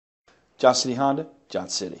Johnson City Honda,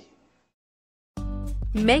 Johnson City.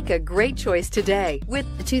 Make a great choice today with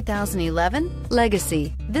the 2011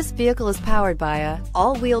 Legacy. This vehicle is powered by a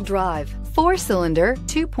all-wheel drive, 4-cylinder,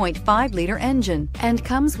 2.5-liter engine and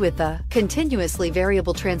comes with a continuously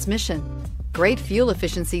variable transmission. Great fuel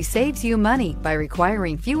efficiency saves you money by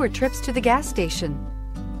requiring fewer trips to the gas station.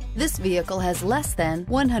 This vehicle has less than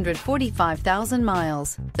 145,000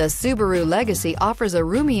 miles. The Subaru Legacy offers a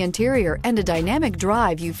roomy interior and a dynamic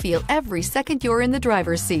drive you feel every second you're in the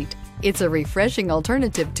driver's seat. It's a refreshing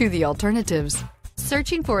alternative to the alternatives.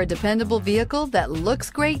 Searching for a dependable vehicle that looks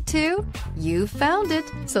great too? You found it,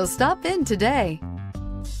 so stop in today.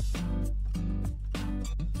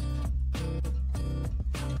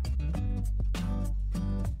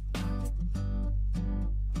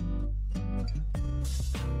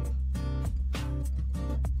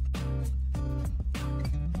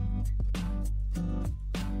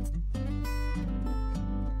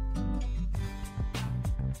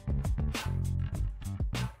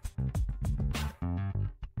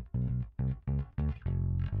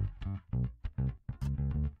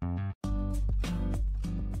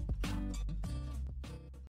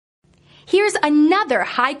 Here's another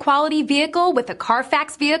high-quality vehicle with a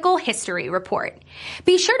Carfax Vehicle History Report.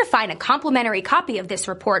 Be sure to find a complimentary copy of this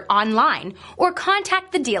report online or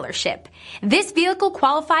contact the dealership. This vehicle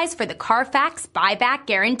qualifies for the Carfax Buyback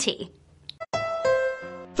Guarantee.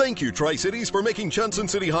 Thank you, Tri-Cities, for making Johnson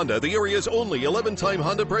City Honda the area's only 11-time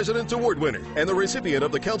Honda President's Award winner and the recipient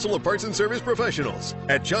of the Council of Parts and Service Professionals.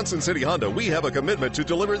 At Johnson City Honda, we have a commitment to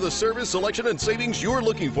deliver the service, selection, and savings you're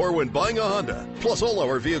looking for when buying a Honda. Plus, all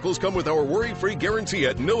our vehicles come with our worry-free guarantee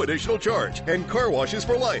at no additional charge and car washes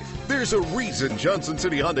for life. There's a reason Johnson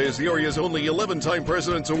City Honda is the area's only 11-time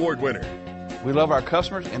President's Award winner. We love our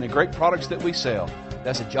customers and the great products that we sell.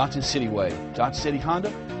 That's a Johnson City way. Johnson City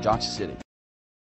Honda, Johnson City.